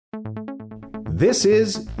This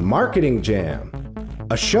is Marketing Jam,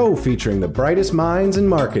 a show featuring the brightest minds in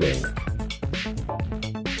marketing.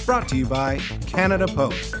 Brought to you by Canada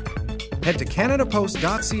Post. Head to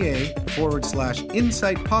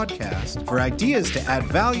canadapost.ca/insight podcast for ideas to add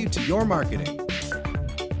value to your marketing.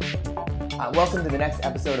 Welcome to the next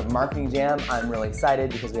episode of Marketing Jam. I'm really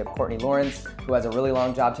excited because we have Courtney Lawrence, who has a really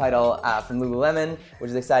long job title from Lululemon, which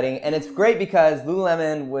is exciting. And it's great because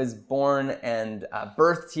Lululemon was born and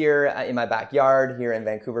birthed here in my backyard here in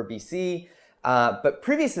Vancouver, BC. But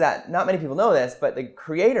previous to that, not many people know this, but the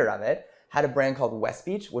creator of it had a brand called West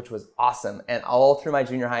Beach, which was awesome. And all through my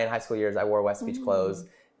junior high and high school years, I wore West Beach clothes.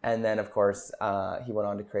 And then, of course, he went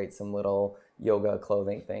on to create some little yoga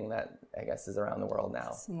clothing thing that I guess is around the world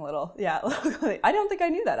now. I don't think I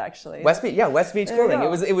knew that actually. West Beach clothing.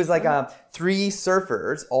 It was like three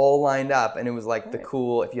surfers all lined up, and it was like the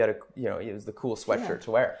cool. If you had it was the cool sweatshirt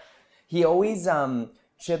to wear. He always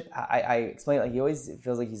Chip. I explain it like he always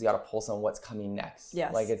feels like he's got a pulse on what's coming next.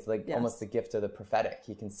 Yes. Like it's like almost the gift of the prophetic.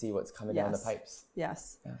 He can see what's coming down the pipes.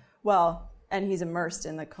 Yes. Yeah. Well, and he's immersed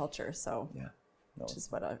in the culture, so. Yeah. No. Which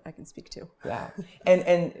is what I can speak to. Yeah.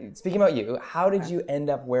 And speaking about you, how did you end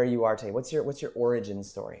up where you are today? What's your origin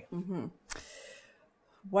story? Mm-hmm.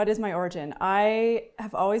 What is my origin? I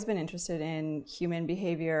have always been interested in human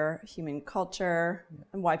behavior, human culture,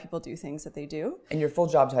 and why people do things that they do. And your full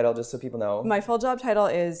job title, just so people know? My full job title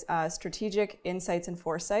is Strategic Insights and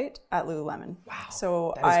Foresight at Lululemon. Wow.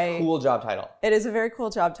 So that is a cool job title. It is a very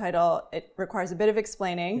cool job title. It requires a bit of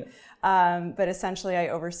explaining, but essentially I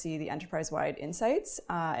oversee the enterprise-wide insights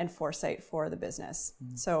and foresight for the business.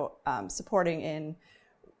 Mm-hmm. So supporting in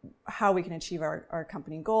how we can achieve our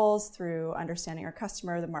company goals through understanding our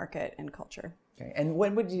customer, the market, and culture. Okay. And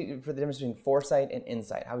what would you, for the difference between foresight and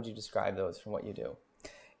insight, how would you describe those from what you do?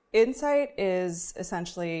 Insight is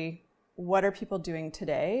essentially what are people doing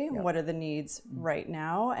today? Yep. What are the needs right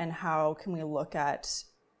now? And how can we look at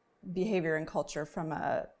behavior and culture from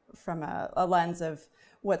a lens of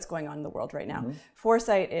what's going on in the world right now? Mm-hmm.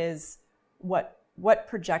 Foresight is what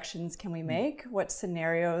projections can we make? What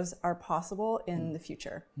scenarios are possible in the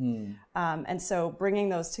future? And so bringing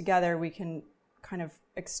those together, we can kind of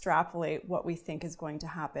extrapolate what we think is going to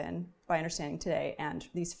happen by understanding today and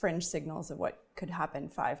these fringe signals of what could happen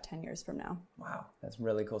 5-10 years from now. Wow, that's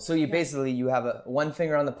really cool. So you basically, you have one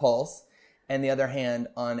finger on the pulse and the other hand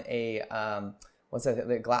on a, what's that,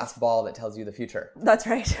 the glass ball that tells you the future. That's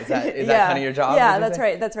right. Is that kind of your job? Yeah, that's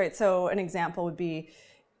right. That's right. So an example would be,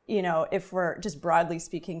 if we're just broadly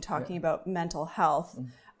speaking, talking about mental health,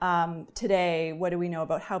 today, what do we know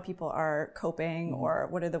about how people are coping, or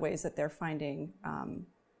what are the ways that they're finding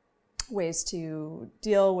ways to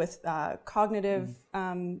deal with cognitive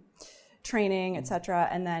training, et cetera?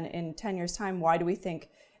 And then in 10 years' time, why do we think,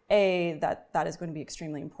 that is going to be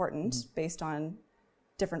extremely important based on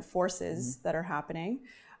different forces that are happening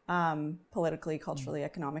politically, culturally,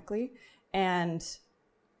 economically, and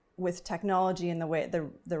with technology and the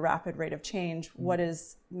rapid rate of change, what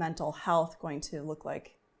is mental health going to look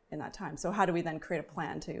like in that time? So how do we then create a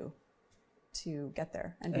plan to get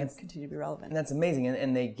there and continue to be relevant? And that's amazing.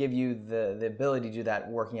 And they give you the ability to do that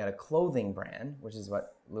working at a clothing brand, which is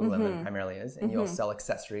what Lululemon primarily is. And you'll sell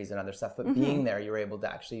accessories and other stuff. But being there, you're able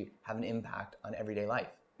to actually have an impact on everyday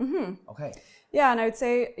life. Okay. Yeah, and I would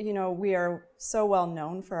say, we are so well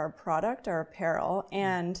known for our product, our apparel,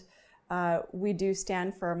 and we do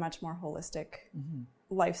stand for a much more holistic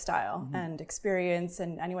lifestyle and experience.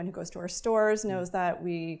 And anyone who goes to our stores knows that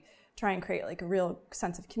we try and create like a real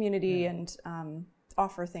sense of community and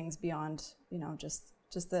offer things beyond, just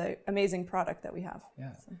the amazing product that we have.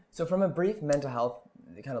 Yeah. So from a brief mental health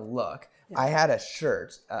kind of look, I had a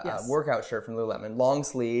shirt, a workout shirt from Lululemon, long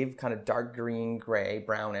sleeve, kind of dark green, gray,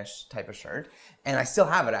 brownish type of shirt. And I still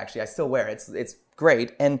have it, actually. I still wear it. It's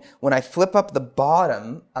great. And when I flip up the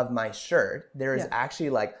bottom of my shirt, there is actually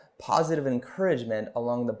like positive encouragement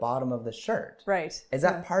along the bottom of the shirt. Right. Is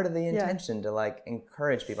that part of the intention to like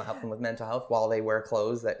encourage people, help them with mental health while they wear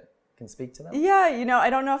clothes that can speak to them? Yeah, I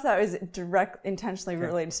don't know if that was intentionally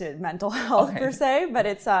related to mental health per se, but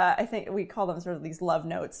it's, I think we call them sort of these love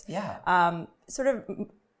notes. Yeah. Sort of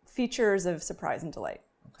features of surprise and delight.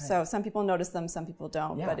 Okay. So some people notice them, some people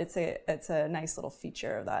don't, but it's a nice little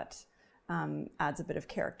feature that adds a bit of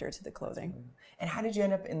character to the clothing. Absolutely. And how did you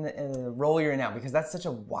end up in the role you're in now? Because that's such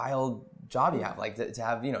a wild job you have, like to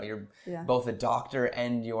have, you're both a doctor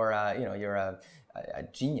and you're a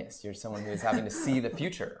genius. You're someone who's having to see the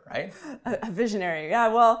future, right? A visionary. Yeah.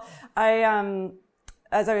 Well, I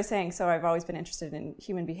as I was saying, so I've always been interested in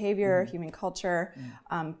human behavior, human culture.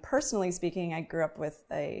 Personally speaking, I grew up with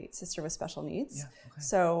a sister with special needs.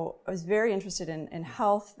 So I was very interested in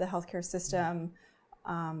health, the healthcare system,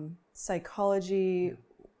 psychology,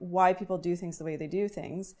 why people do things the way they do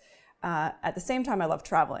things. At the same time, I love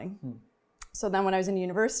traveling. So then when I was in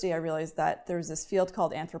university, I realized that there was this field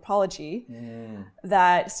called anthropology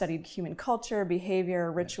that studied human culture,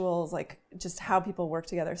 behavior, rituals, like just how people work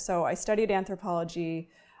together. So I studied anthropology.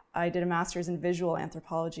 I did a master's in visual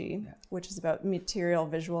anthropology, which is about material,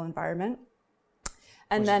 visual environment.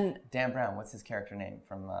 And then Dan Brown, what's his character name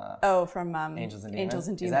from? From Angels and Demons. Angels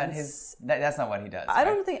and Demons. Is that his? That's not what he does. I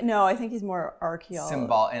don't think. No, I think he's more archaeologist.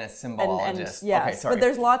 A symbologist. Yes, okay, sorry. but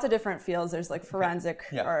there's lots of different fields. There's like forensic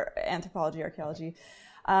or anthropology, archaeology.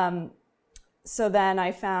 So then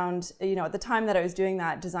I found, at the time that I was doing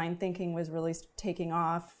that, design thinking was really taking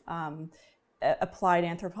off. Applied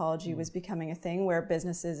anthropology was becoming a thing where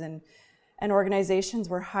businesses and organizations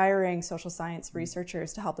were hiring social science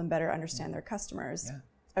researchers to help them better understand their customers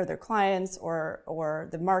or their clients or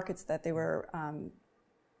the markets that they were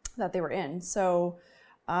in. So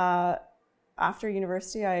after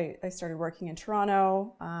university, I started working in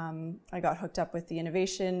Toronto. I got hooked up with the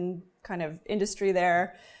innovation kind of industry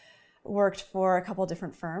there. Worked for a couple of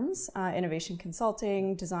different firms, innovation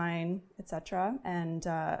consulting, design, etc., and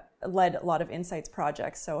led a lot of insights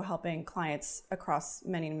projects. So helping clients across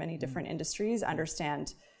many different industries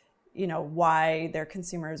understand, why their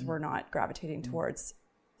consumers were not gravitating towards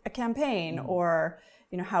a campaign, or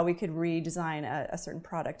how we could redesign a certain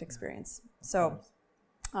product experience. So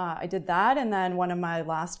I did that, and then one of my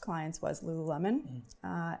last clients was Lululemon,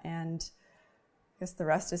 and I guess the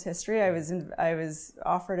rest is history. I was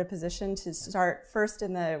offered a position to start first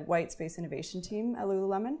in the white space innovation team at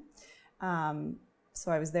Lululemon.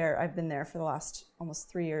 So I was there. I've been there for the last almost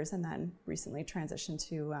 3 years, and then recently transitioned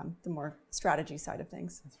to the more strategy side of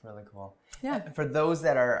things. That's really cool. Yeah. And for those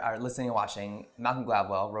that are listening and watching, Malcolm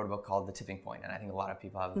Gladwell wrote a book called The Tipping Point, and I think a lot of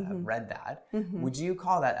people have read that. Would you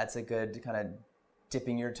call that's a good kind of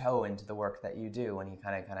dipping your toe into the work that you do when he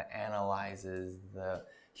kind of analyzes the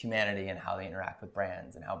humanity and how they interact with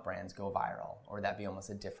brands and how brands go viral? Or would that be almost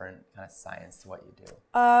a different kind of science to what you do?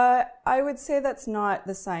 I would say that's not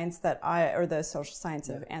the science or the social science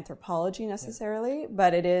of anthropology necessarily,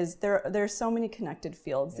 but it is, there's so many connected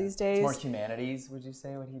fields these days. It's more humanities, would you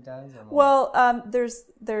say, what he does? Or more? Well,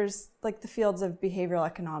 there's like the fields of behavioral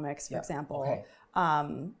economics, for example,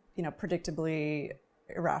 predictably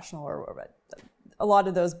irrational or a lot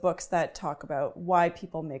of those books that talk about why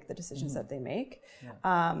people make the decisions that they make.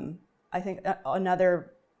 I think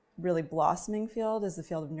another really blossoming field is the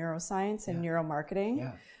field of neuroscience and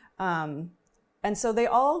neuromarketing. And so they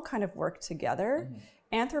all kind of work together.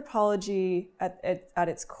 Anthropology at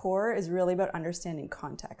its core is really about understanding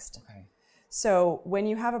context. So when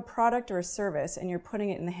you have a product or a service and you're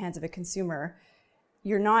putting it in the hands of a consumer,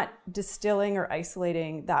 you're not distilling or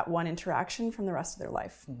isolating that one interaction from the rest of their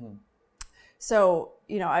life. So,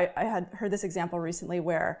 I had heard this example recently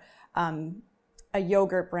where a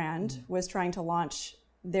yogurt brand was trying to launch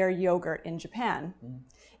their yogurt in Japan.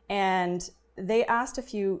 And they asked a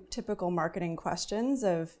few typical marketing questions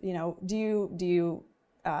of, do you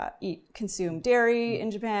consume dairy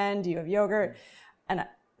in Japan? Do you have yogurt? And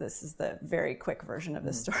this is the very quick version of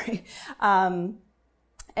the story.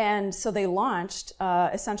 And so they launched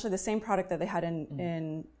essentially the same product that they had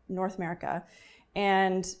in North America.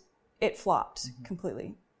 And it flopped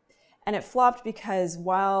completely. And it flopped because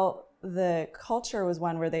while the culture was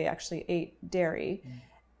one where they actually ate dairy,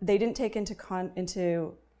 they didn't take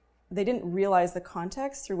they didn't realize the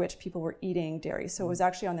context through which people were eating dairy. So it was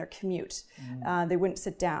actually on their commute. They wouldn't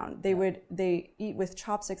sit down. They eat with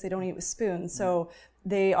chopsticks, they don't eat with spoons. So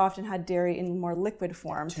they often had dairy in more liquid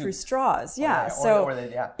form through straws.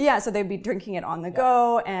 So they'd be drinking it on the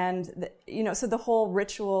go, and so the whole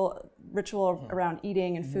ritual around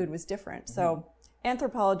eating and food was different. So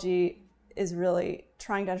anthropology is really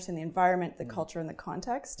trying to understand the environment, the culture, and the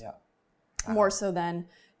context, more so than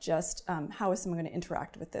just how is someone going to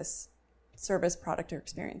interact with this service, product, or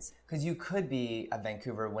experience. Because you could be a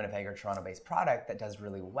Vancouver, Winnipeg, or Toronto-based product that does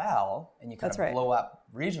really well, and you kind of blow up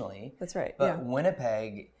regionally. That's right. But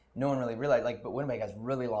Winnipeg, no one really realized. But Winnipeg has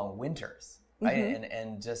really long winters, right?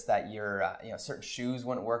 And just that certain shoes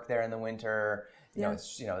wouldn't work there in the winter.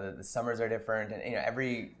 The summers are different, and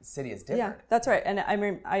every city is different. Yeah, that's right. And I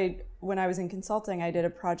mean, when I was in consulting, I did a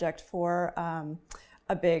project for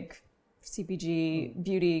a big CPG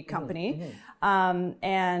beauty company,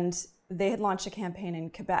 and they had launched a campaign in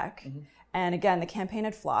Quebec. And again, the campaign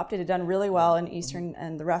had flopped. It had done really well in Eastern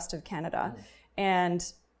and the rest of Canada. And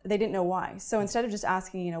they didn't know why. So instead of just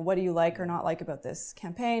asking, what do you like or not like about this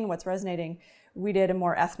campaign, what's resonating, we did a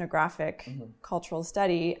more ethnographic cultural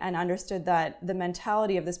study and understood that the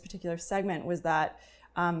mentality of this particular segment was that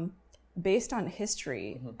based on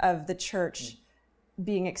history of the church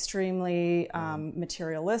being extremely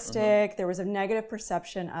materialistic, there was a negative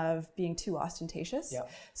perception of being too ostentatious.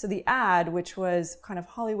 So the ad, which was kind of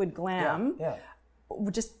Hollywood glam,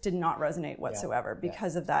 just did not resonate whatsoever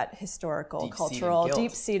because of that historical, cultural,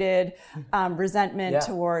 deep-seated resentment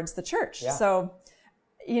towards the church. So,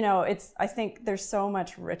 I think there's so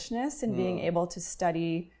much richness in being able to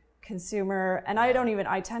study consumer, and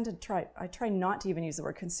I try not to even use the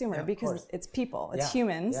word consumer because it's people, it's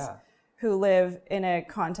humans who live in a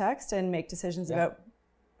context and make decisions about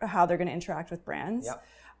how they're going to interact with brands.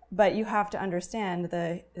 But you have to understand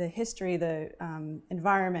the history, the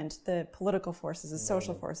environment, the political forces, the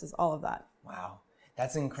social forces, all of that. Wow.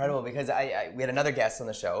 That's incredible because we had another guest on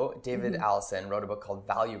the show, David Allison, wrote a book called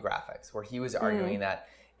Value Graphics, where he was arguing that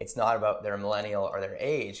it's not about their millennial or their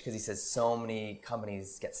age, because he says so many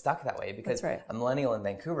companies get stuck that way because a millennial in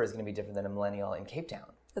Vancouver is going to be different than a millennial in Cape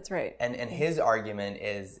Town. That's right. And his argument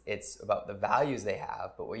is it's about the values they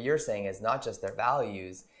have, but what you're saying is not just their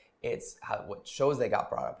values, it's what shows they got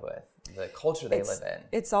brought up with, the culture they live in.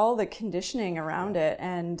 It's all the conditioning around it,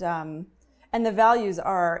 and the values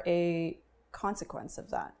are a consequence of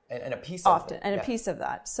that, and a piece often, of it. a piece of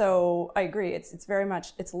that. So I agree. It's very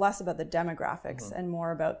much, it's less about the demographics and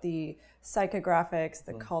more about the psychographics,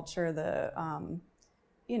 the culture, the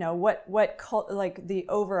like the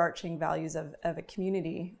overarching values of a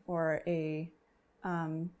community or a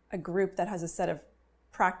group that has a set of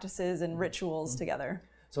practices and rituals together.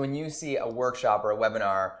 So when you see a workshop or a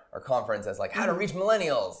webinar or conference as like how to reach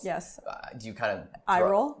millennials, do you kind of eye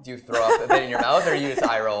roll? Do you throw up a bit in your mouth, or you just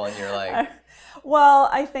eye roll and you're like? Well,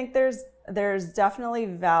 I think there's definitely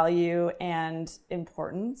value and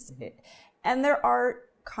importance, and there are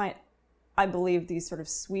I believe these sort of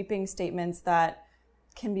sweeping statements that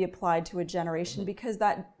can be applied to a generation because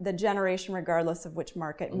that the generation, regardless of which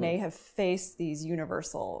market, may have faced these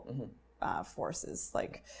universal forces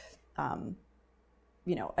like.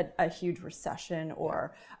 A huge recession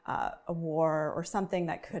or a war or something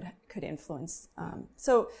that could influence.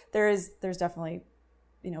 So there's definitely,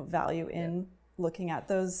 value in looking at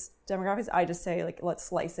those demographics. I just say let's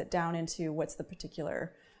slice it down into what's the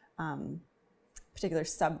particular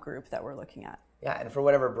subgroup that we're looking at. Yeah, and for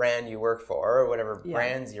whatever brand you work for or whatever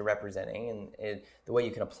brands you're representing, and the way you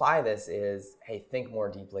can apply this is, hey, think more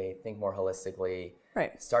deeply, think more holistically.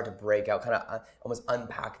 Right. Start to break out, kind of almost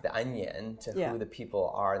unpack the onion to who the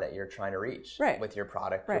people are that you're trying to reach with your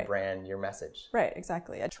product, your brand, your message. Right,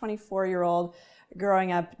 exactly. A 24-year-old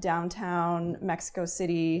growing up downtown Mexico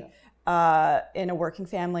City in a working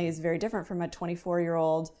family is very different from a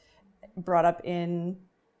 24-year-old brought up in,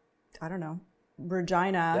 I don't know,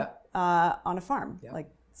 Regina on a farm. You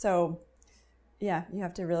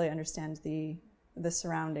have to really understand the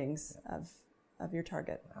surroundings of your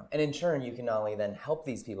target. Wow. And in turn, you can not only then help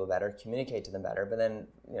these people better, communicate to them better, but then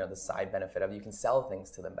the side benefit of you can sell things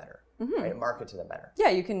to them better, right? Market to them better. Yeah,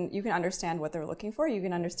 you can understand what they're looking for. You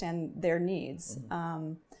can understand their needs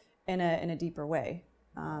in a deeper way,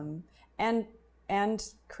 and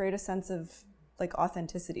create a sense of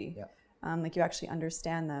authenticity. You actually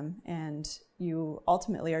understand them, and you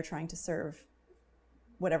ultimately are trying to serve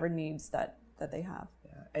whatever needs that they have.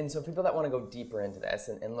 And so people that want to go deeper into this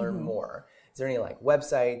and learn more, is there any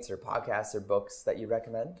websites or podcasts or books that you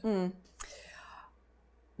recommend?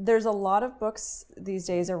 There's a lot of books these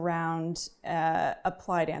days around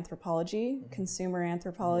applied anthropology, consumer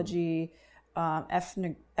anthropology,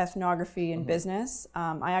 ethnography in business.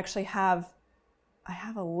 I actually have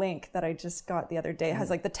a link that I just got the other day. It has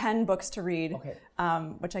the 10 books to read,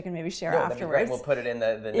 which I can maybe share afterwards. We'll put it in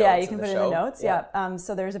the notes. Yeah, you can put it in the notes. Yeah.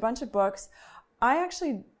 So there's a bunch of books. I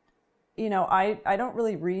actually, I don't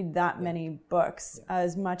really read that many books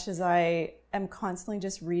as much as I am constantly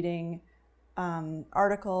just reading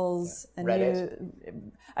articles and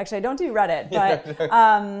actually I don't do Reddit,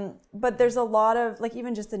 but there's a lot of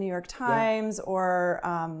even just the New York Times or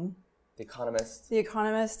The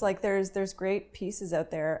Economist. There's great pieces out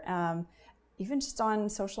there. Even just on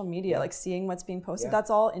social media, seeing what's being posted, that's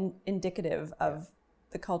all indicative of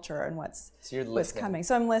the culture and what's coming.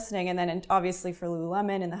 So I'm listening, and then obviously for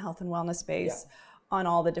Lululemon in the health and wellness space, on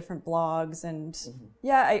all the different blogs, and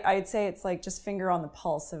I'd say it's just finger on the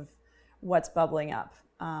pulse of what's bubbling up,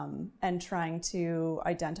 and trying to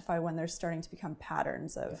identify when there's starting to become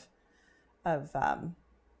patterns of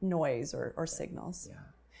noise or signals.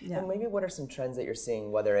 Yeah. And maybe what are some trends that you're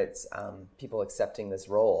seeing, whether it's people accepting this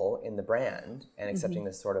role in the brand and accepting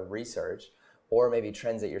this sort of research, or maybe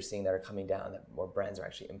trends that you're seeing that are coming down that more brands are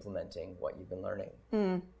actually implementing what you've been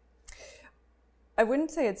learning? I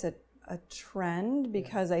wouldn't say it's a trend,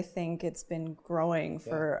 because I think it's been growing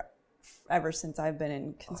for ever since I've been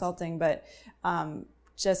in consulting, but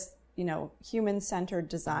just, human-centered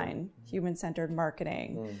design, human-centered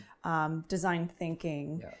marketing, design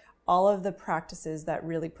thinking, all of the practices that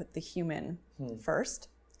really put the human first.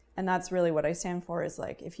 And that's really what I stand for, is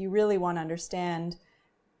like, if you really want to understand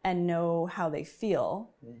and know how they feel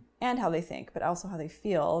and how they think, but also how they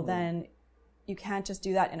feel, then you can't just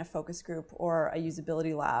do that in a focus group or a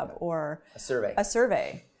usability lab or A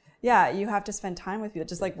survey. Yeah, you have to spend time with people,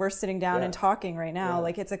 just like we're sitting down and talking right now.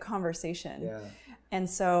 Like, it's a conversation. Yeah. And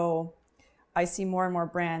so I see more and more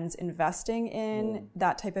brands investing in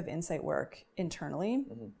that type of insight work internally,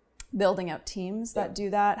 building out teams that do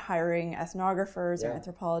that, hiring ethnographers or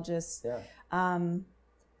anthropologists.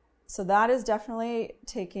 So that is definitely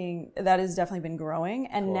been growing.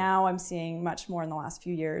 And now I'm seeing much more in the last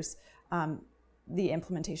few years, the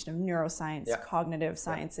implementation of neuroscience, cognitive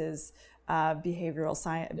sciences, behavioral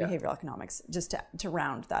science, behavioral economics, just to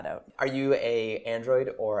round that out. Are you a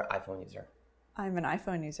Android or iPhone user? I'm an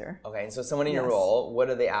iPhone user. Okay, and so someone in your role, what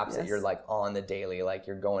are the apps that you're like on the daily, like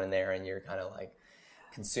you're going in there and you're kind of like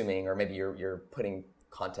consuming, or maybe you're putting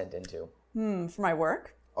content into? For my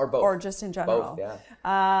work? Or both? Or just in general? Both, yeah.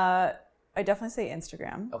 I definitely say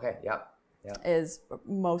Instagram. Okay, yeah. Is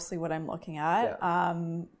mostly what I'm looking at.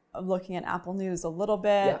 I'm looking at Apple News a little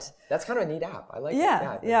bit. Yeah, that's kind of a neat app. I like it.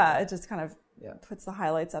 Yeah, it just kind of puts the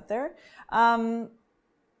highlights up there. Beyond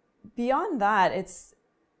that,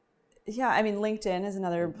 LinkedIn is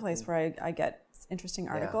another place where I get interesting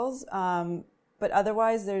articles. But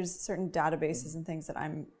otherwise, there's certain databases and things that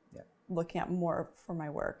I'm looking at more for my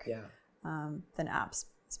work than apps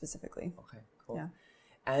specifically. Okay, cool. Yeah.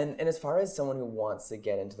 And as far as someone who wants to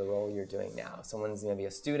get into the role you're doing now, someone's maybe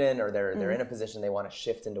a student or they're in a position they want to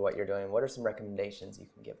shift into what you're doing, what are some recommendations you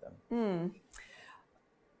can give them?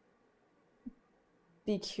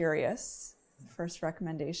 Be curious, first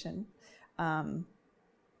recommendation.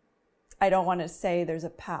 I don't want to say there's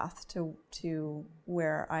a path to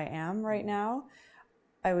where I am right now.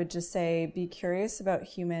 I would just say be curious about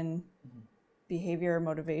human behavior,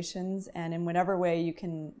 motivations, and in whatever way you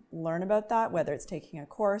can learn about that, whether it's taking a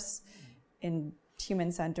course in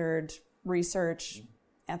human-centered research,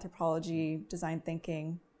 anthropology, design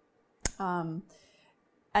thinking, and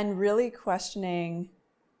really questioning,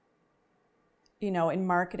 in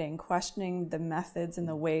marketing, questioning the methods and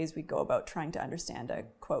the ways we go about trying to understand a,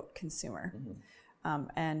 quote, consumer.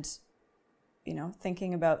 And,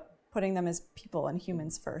 thinking about putting them as people and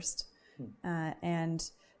humans first. And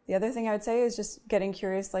the other thing I would say is just getting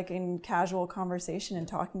curious, like in casual conversation and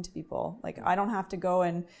talking to people. Like, I don't have to go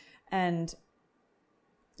and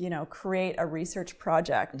create a research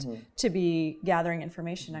project to be gathering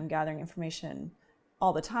information. I'm gathering information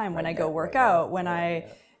all the time when I go work out,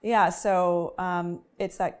 so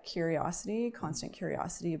it's that curiosity, constant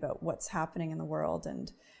curiosity about what's happening in the world.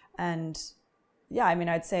 And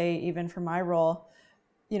I'd say even for my role,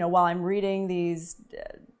 while I'm reading these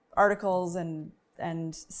articles and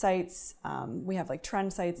sites, we have like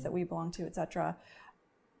trend sites that we belong to, etc.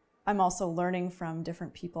 I'm also learning from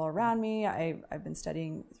different people around me. I've been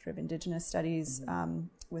studying sort of Indigenous studies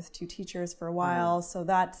with 2 teachers for a while, so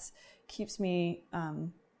that keeps me,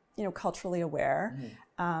 culturally aware.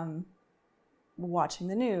 Watching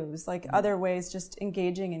the news, like other ways, just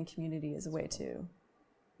engaging in community is a way to,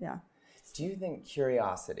 Do you think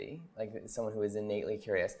curiosity, like someone who is innately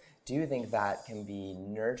curious, do you think that can be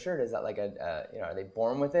nurtured? Is that like are they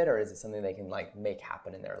born with it, or is it something they can like make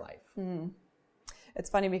happen in their life? It's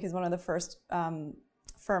funny because one of the first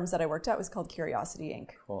firms that I worked at was called Curiosity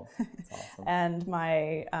Inc. Cool, that's awesome. And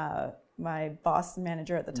my boss and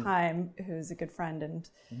manager at the time, who's a good friend, and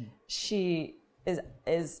she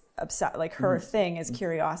is obsessed, like her thing is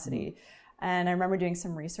curiosity. And I remember doing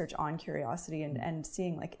some research on curiosity and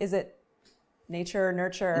seeing, like, is it nature,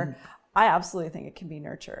 nurture? I absolutely think it can be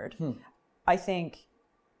nurtured. I think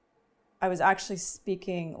I was actually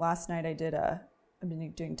speaking last night. I've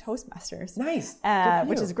been doing Toastmasters. Nice.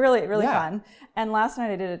 Which is really, really fun. And last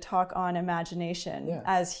night I did a talk on imagination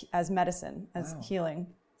as medicine, as healing.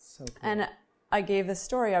 So cool. And I gave this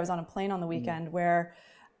story. I was on a plane on the weekend where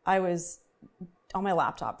I was on my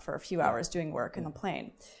laptop for a few hours doing work in the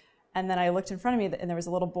plane. And then I looked in front of me, and there was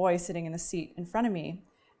a little boy sitting in the seat in front of me.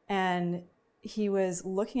 And he was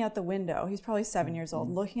looking out the window. He's probably 7 years old,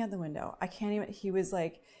 looking out the window. He was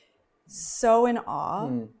like so in awe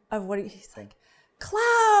of what he's like,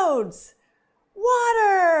 clouds,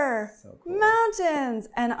 water, So cool. mountains.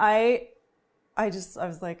 And I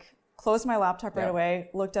was like, closed my laptop right Yeah. away,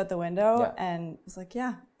 looked out the window, Yeah. and was like,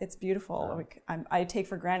 yeah, it's beautiful. Like, I take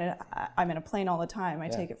for granted, I'm in a plane all the time. I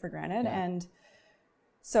take it for granted. Yeah. And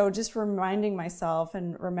so just reminding myself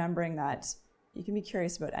and remembering that you can be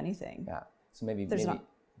curious about anything. Yeah. So maybe not-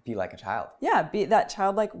 be like a child. Yeah, be that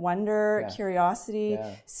childlike wonder, Yeah. curiosity.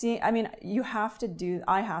 Yeah.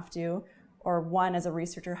 I have to, or one as a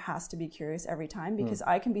researcher has to be curious every time, because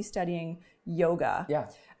I can be studying yoga. Yeah.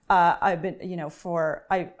 I've been,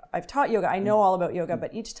 I've taught yoga. I know all about yoga,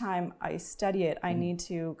 but each time I study it, I need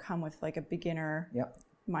to come with like a beginner Yep.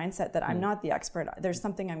 mindset that I'm not the expert. There's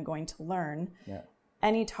something I'm going to learn. Yeah.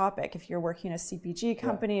 Any topic, if you're working in a CPG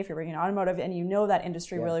company, if you're working in automotive and you know that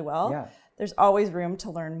industry really well, Yeah. there's always room to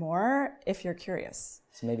learn more if you're curious.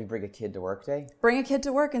 So maybe bring a kid to work day. Bring a kid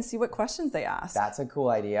to work and see what questions they ask. That's a cool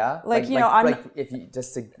idea. If you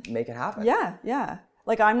just to make it happen. Yeah.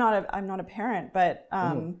 Like I'm not a parent, but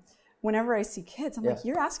whenever I see kids, I'm like,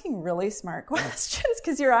 you're asking really smart questions,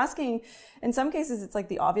 because you're asking, in some cases it's like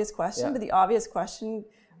the obvious question, but the obvious question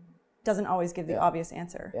doesn't always give the obvious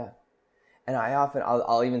answer. Yeah. And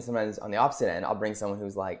I'll even sometimes on the opposite end, I'll bring someone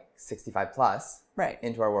who's like 65 plus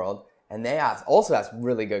into our world, and they also ask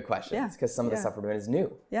really good questions, because some of the stuff we're doing is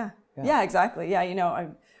new. Yeah, exactly. Yeah,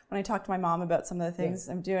 when I talk to my mom about some of the things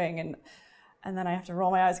I'm doing, and then I have to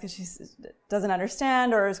roll my eyes because she doesn't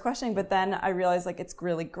understand or is questioning, but then I realize like it's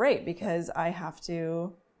really great because I have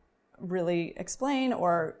to really explain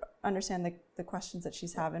or understand the questions that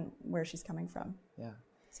she's having, where she's coming from. Yeah.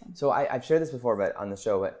 So I've shared this before, but on the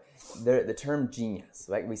show, but the term genius,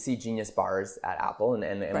 like we see genius bars at Apple,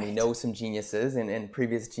 and we know some geniuses and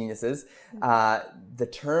previous geniuses. The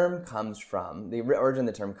term comes from, the origin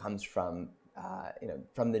of the term comes from,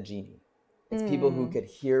 from the genie. It's people who could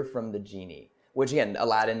hear from the genie, which again,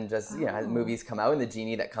 Aladdin just, as movies come out, and the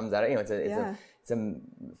genie that comes out, it's a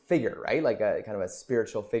figure, right? Like a kind of a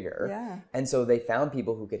spiritual figure. Yeah. And so they found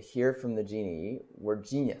people who could hear from the genie were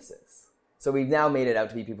geniuses. So we've now made it out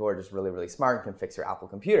to be people who are just really, really smart and can fix your Apple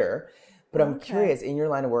computer. But I'm curious, in your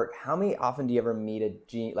line of work, how often do you ever meet a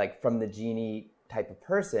genie, like from the genie type of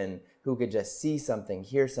person who could just see something,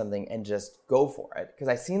 hear something, and just go for it? Because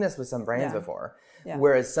I've seen this with some brands before. Yeah.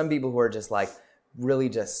 Whereas some people who are just like really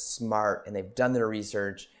just smart and they've done their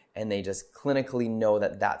research and they just clinically know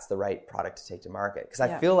that that's the right product to take to market. Because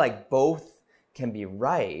I feel like both can be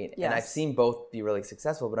right, and I've seen both be really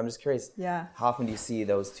successful, but I'm just curious, how often do you see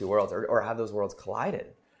those two worlds, or have those worlds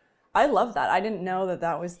collided? I love that. I didn't know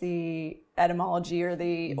that was the etymology or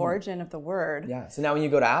the origin of the word. Yeah. So now when you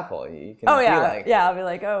go to Apple, you can be like... Yeah, I'll be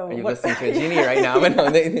like, oh... Are you listening to a genie right now? But no,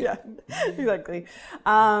 yeah, exactly.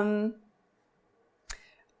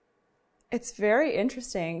 It's very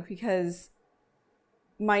interesting because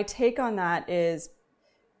my take on that is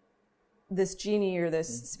this genie or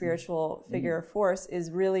this spiritual figure or force is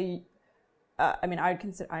really... I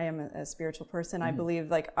am a spiritual person. I believe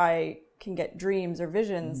like I can get dreams or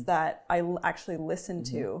visions that I actually listen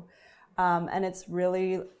to. And it's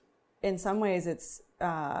really, in some ways it's,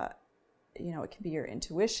 it can be your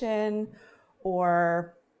intuition,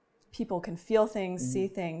 or people can feel things, see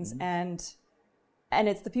things, and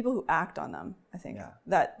it's the people who act on them, I think,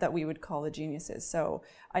 that we would call the geniuses. So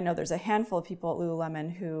I know there's a handful of people at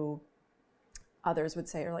Lululemon who others would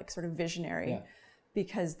say are like sort of visionary.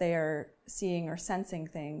 Because they are seeing or sensing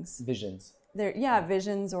things. Visions.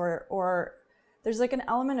 Visions, or there's like an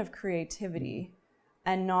element of creativity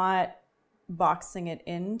and not boxing it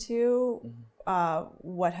into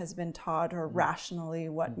what has been taught or rationally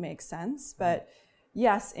what makes sense. But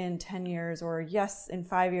yes, in 10 years or yes, in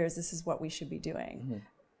 5 years, this is what we should be doing,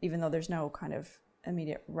 even though there's no kind of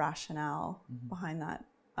immediate rationale behind that.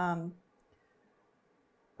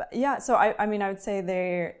 So I would say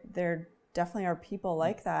they're definitely are people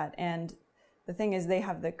like that, and the thing is they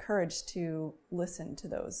have the courage to listen to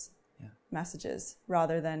those messages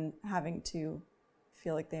rather than having to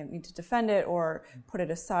feel like they need to defend it or put it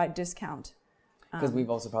aside, discount. Because we've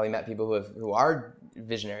also probably met people who are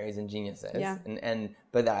visionaries and geniuses,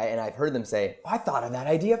 but I've heard them say, I thought of that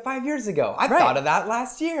idea 5 years ago. I thought of that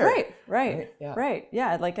last year. Right.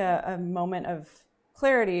 Yeah, like a moment of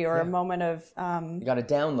clarity or a moment of you got a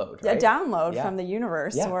download, right? A download from the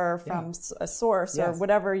universe or from a source or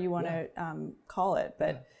whatever you want to call it.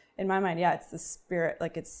 But in my mind, it's the spirit,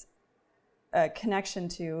 like it's a connection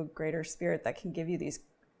to a greater spirit that can give you these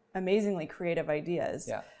amazingly creative ideas.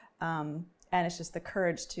 And it's just the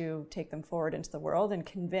courage to take them forward into the world and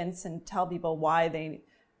convince and tell people why they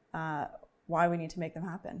why we need to make them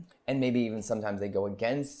happen. And maybe even sometimes they go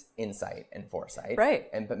against insight and foresight. Right.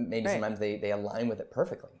 But maybe sometimes they align with it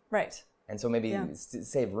perfectly. Right. And so maybe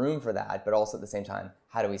save room for that, but also at the same time,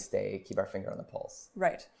 how do we keep our finger on the pulse?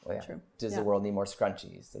 Right. Well, yeah. True. Does Yeah. the world need more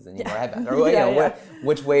scrunchies? Does it need more headbands? Or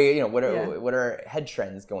which way, what are head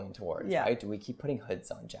trends going towards, right? Do we keep putting hoods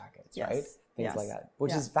on jackets, right? Things like that,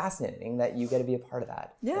 which is fascinating that you get to be a part of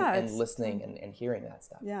that. Yeah. And listening and hearing that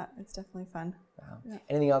stuff. Yeah, it's definitely fun. Wow. Yeah.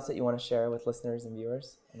 Anything else that you want to share with listeners and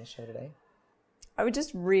viewers on the show today? I would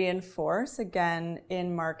just reinforce again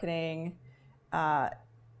in marketing,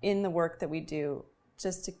 in the work that we do,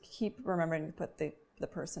 just to keep remembering to put the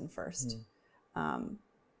person first. You can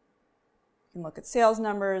look at sales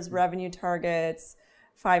numbers, revenue targets,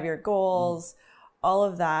 5-year goals, all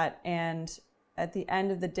of that. And at the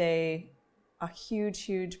end of the day, a huge,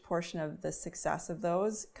 huge portion of the success of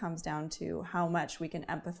those comes down to how much we can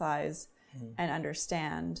empathize and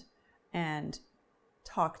understand and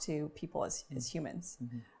talk to people as humans,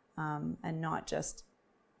 and not just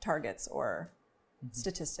targets or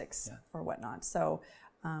statistics or whatnot. So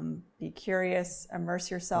be curious,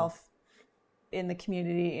 immerse yourself in the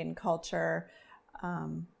community, in culture,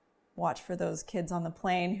 watch for those kids on the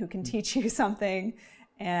plane who can teach you something,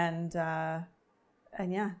 and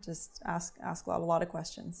just ask a lot of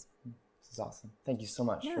questions. This is awesome. Thank you so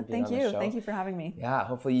much for being on the show. Thank you for having me. Yeah,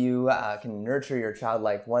 hopefully you can nurture your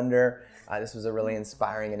childlike wonder. This was a really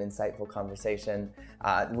inspiring and insightful conversation.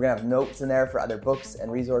 We're going to have notes in there for other books and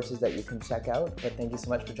resources that you can check out. But thank you so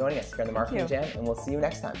much for joining us here on the Marketing Jam, and we'll see you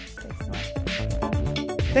next time. Thanks so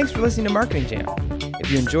much. Thanks for listening to Marketing Jam. If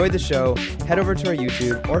you enjoyed the show, head over to our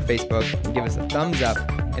YouTube or Facebook and give us a thumbs up,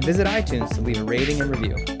 and visit iTunes to leave a rating and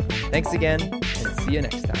review. Thanks again, and see you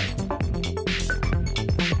next time.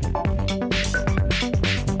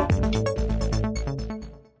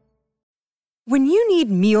 When you need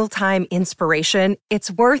mealtime inspiration, it's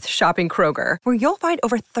worth shopping Kroger, where you'll find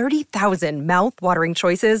over 30,000 mouth-watering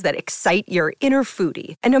choices that excite your inner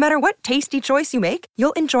foodie. And no matter what tasty choice you make,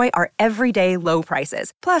 you'll enjoy our everyday low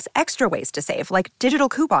prices, plus extra ways to save, like digital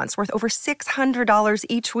coupons worth over $600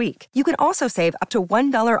 each week. You can also save up to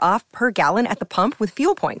 $1 off per gallon at the pump with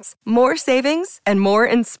fuel points. More savings and more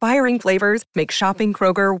inspiring flavors make shopping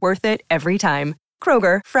Kroger worth it every time.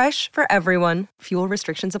 Kroger, fresh for everyone. Fuel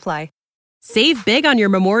restrictions apply. Save big on your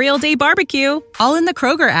Memorial Day barbecue, all in the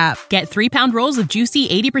Kroger app. Get 3-pound rolls of juicy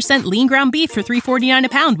 80% lean ground beef for $3.49 a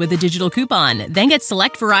pound with a digital coupon. Then get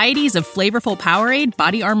select varieties of flavorful Powerade,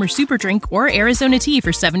 Body Armor Super Drink, or Arizona tea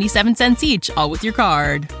for 77 cents each, all with your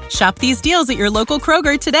card. Shop these deals at your local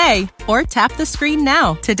Kroger today, or tap the screen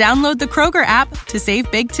now to download the Kroger app to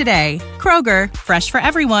save big today. Kroger, fresh for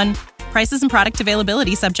everyone. Prices and product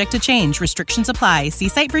availability subject to change. Restrictions apply. See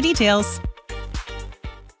site for details.